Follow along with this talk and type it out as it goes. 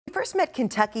first met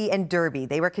Kentucky and Derby.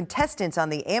 They were contestants on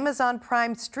the Amazon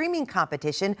Prime streaming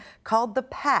competition called The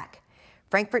Pack.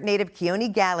 Frankfort native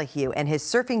Keone Gallahue and his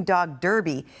surfing dog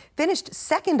Derby finished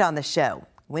second on the show,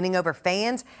 winning over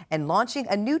fans and launching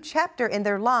a new chapter in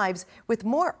their lives with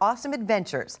more awesome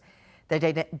adventures.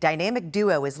 The dynamic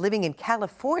duo is living in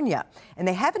California, and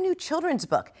they have a new children's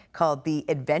book called The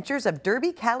Adventures of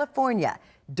Derby, California.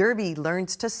 Derby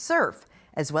Learns to Surf,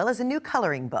 as well as a new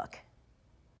coloring book.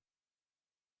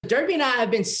 Derby and I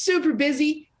have been super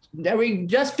busy. We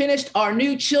just finished our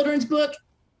new children's book,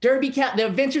 The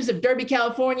Adventures of Derby,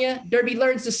 California. Derby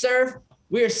Learns to Surf.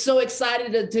 We are so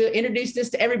excited to introduce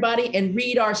this to everybody and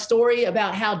read our story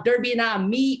about how Derby and I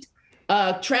meet,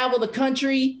 travel the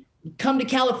country, come to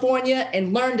California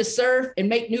and learn to surf and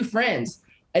make new friends.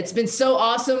 It's been so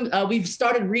awesome. We've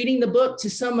started reading the book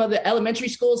to some of the elementary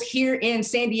schools here in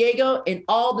San Diego, and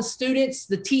all the students,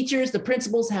 the teachers, the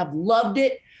principals have loved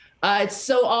it. It's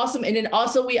so awesome. And then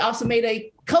we also made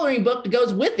a coloring book that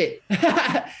goes with it.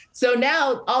 So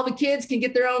now all the kids can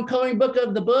get their own coloring book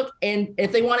of the book. And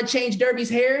if they want to change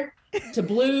Derby's hair to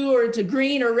blue or to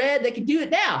green or red, they can do it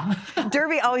now.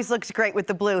 Derby always looks great with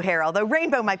the blue hair, although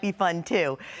rainbow might be fun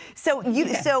too. So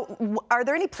are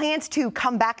there any plans to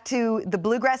come back to the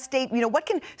Bluegrass State? You know, what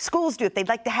can schools do if they'd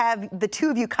like to have the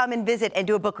two of you come and visit and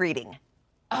do a book reading?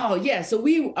 Oh, yeah. So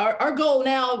our goal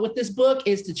now with this book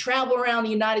is to travel around the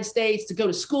United States, to go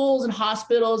to schools and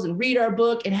hospitals and read our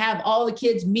book and have all the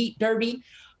kids meet Derby.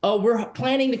 We're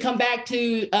planning to come back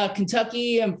to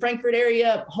Kentucky and Frankfort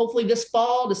area, hopefully this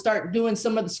fall, to start doing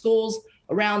some of the schools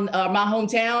around my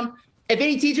hometown. If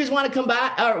any teachers want to come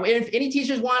by, or if any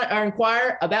teachers want or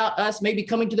inquire about us maybe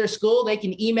coming to their school, they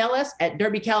can email us at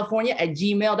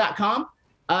derbycalifornia@gmail.com.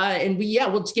 And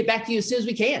we'll just get back to you as soon as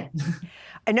we can.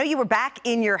 I know you were back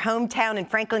in your hometown in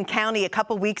Franklin County a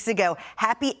couple weeks ago.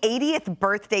 Happy 80th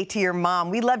birthday to your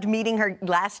mom. We loved meeting her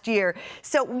last year.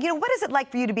 So, you know, what is it like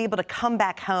for you to be able to come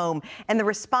back home and the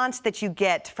response that you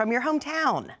get from your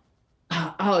hometown?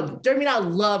 Oh, Derby and I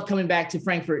love coming back to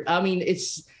Frankfort. I mean,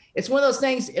 it's one of those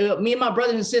things. Me and my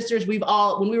brothers and sisters,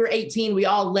 when we were 18, we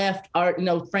all left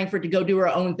Frankfort to go do our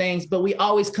own things, but we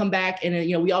always come back and,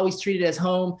 we always treat it as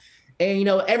home. And,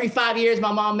 every 5 years,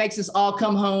 my mom makes us all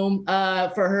come home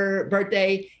for her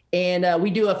birthday. And we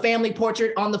do a family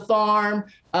portrait on the farm.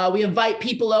 We invite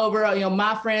people over,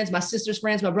 my friends, my sister's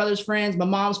friends, my brother's friends, my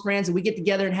mom's friends, and we get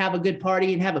together and have a good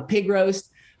party and have a pig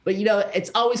roast. But, it's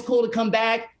always cool to come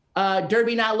back.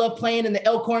 Derby and I love playing in the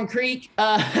Elkhorn Creek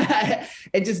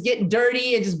and just getting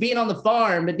dirty and just being on the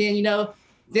farm. But then,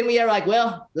 then we are like,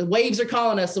 well, the waves are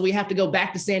calling us, so we have to go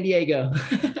back to San Diego.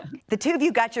 The two of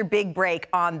you got your big break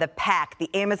on The Pack,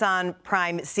 the Amazon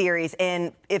Prime series.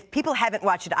 And if people haven't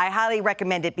watched it, I highly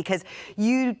recommend it because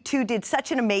you two did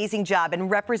such an amazing job and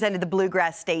represented the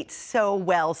Bluegrass State so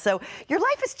well. So your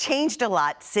life has changed a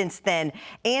lot since then.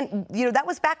 And, that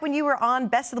was back when you were on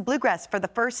Best of the Bluegrass for the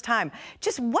first time.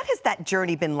 Just what has that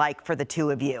journey been like for the two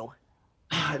of you?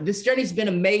 This journey's been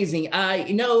amazing. I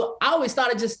always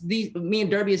thought me and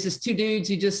Derby as just two dudes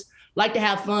who just like to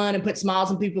have fun and put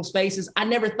smiles on people's faces. I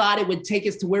never thought it would take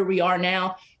us to where we are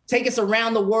now, take us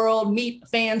around the world, meet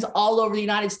fans all over the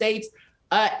United States,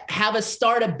 have us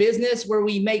start a business where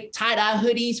we make tie-dye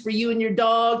hoodies for you and your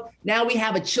dog. Now we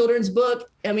have a children's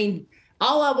book. I mean,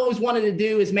 all I've always wanted to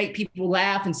do is make people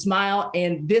laugh and smile.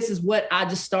 And this is what I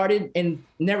just started and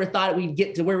never thought we'd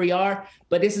get to where we are.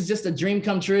 But this is just a dream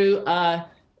come true. I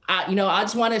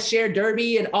just want to share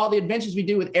Derby and all the adventures we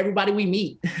do with everybody we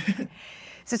meet.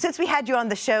 So since we had you on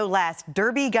the show last,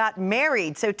 Derby got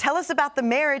married. So tell us about the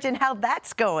marriage and how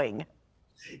that's going.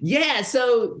 Yeah,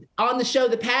 so on the show,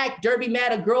 The Pack, Derby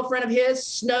met a girlfriend of his,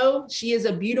 Snow. She is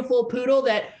a beautiful poodle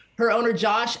that her owner,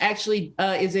 Josh, actually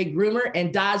is a groomer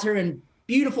and dyes her in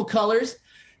beautiful colors.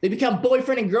 They become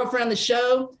boyfriend and girlfriend on the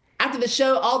show. After the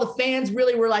show, all the fans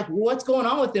really were like, what's going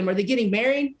on with them? Are they getting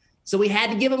married? So we had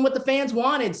to give them what the fans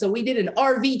wanted. So we did an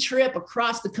RV trip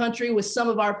across the country with some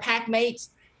of our pack mates.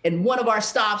 And one of our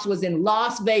stops was in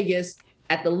Las Vegas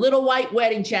at the Little White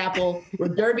Wedding Chapel, where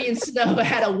Derby and Snow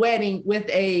had a wedding with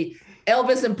a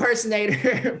Elvis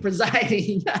impersonator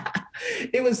presiding.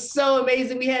 It was so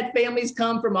amazing. We had families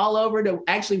come from all over to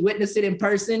actually witness it in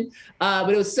person. But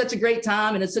it was such a great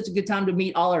time, and it's such a good time to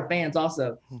meet all our fans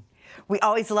also. We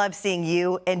always love seeing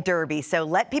you and Derby. So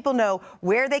let people know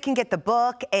where they can get the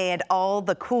book and all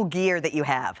the cool gear that you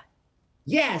have.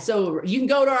 Yeah, so you can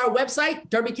go to our website,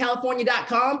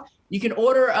 derbycalifornia.com. You can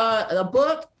order a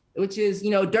book, which is,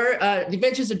 The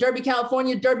Adventures of Derby,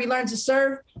 California, Derby Learns to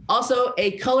Surf. Also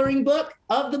a coloring book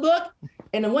of the book.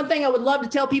 And the one thing I would love to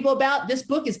tell people about, this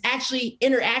book is actually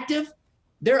interactive.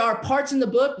 There are parts in the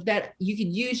book that you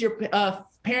could use your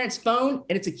parent's phone,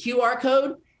 and it's a QR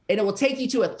code, and it will take you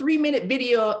to a 3-minute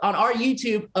video on our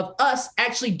YouTube of us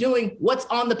actually doing what's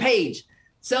on the page.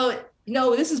 So,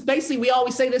 this is basically, we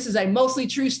always say this is a mostly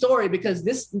true story because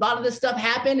a lot of this stuff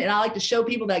happened, and I like to show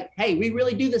people that, hey, we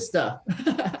really do this stuff.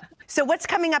 So what's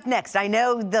coming up next? I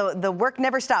know the work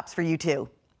never stops for you two.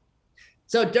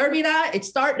 So Derby and I, it's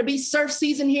starting to be surf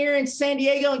season here in San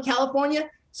Diego and California.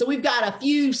 So we've got a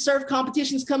few surf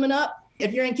competitions coming up.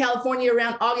 If you're in California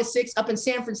around August 6th up in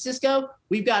San Francisco,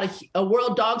 we've got a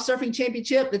World Dog Surfing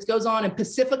Championship that goes on in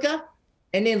Pacifica.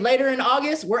 And then later in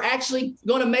August, we're actually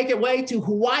going to make our way to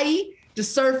Hawaii to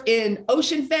surf in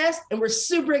Ocean Fest. And we're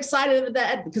super excited about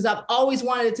that because I've always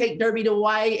wanted to take Derby to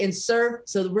Hawaii and surf.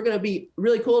 So we're going to be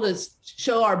really cool to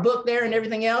show our book there and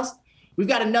everything else. We've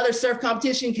got another surf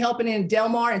competition helping in Del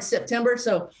Mar in September.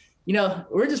 So,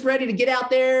 we're just ready to get out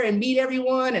there and meet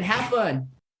everyone and have fun.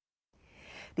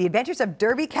 The Adventures of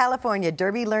Derby, California.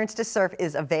 Derby Learns to Surf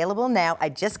is available now. I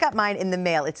just got mine in the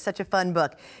mail. It's such a fun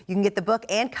book. You can get the book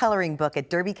and coloring book at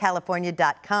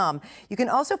derbycalifornia.com. You can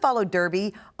also follow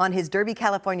Derby on his Derby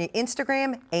California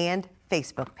Instagram and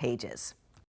Facebook pages.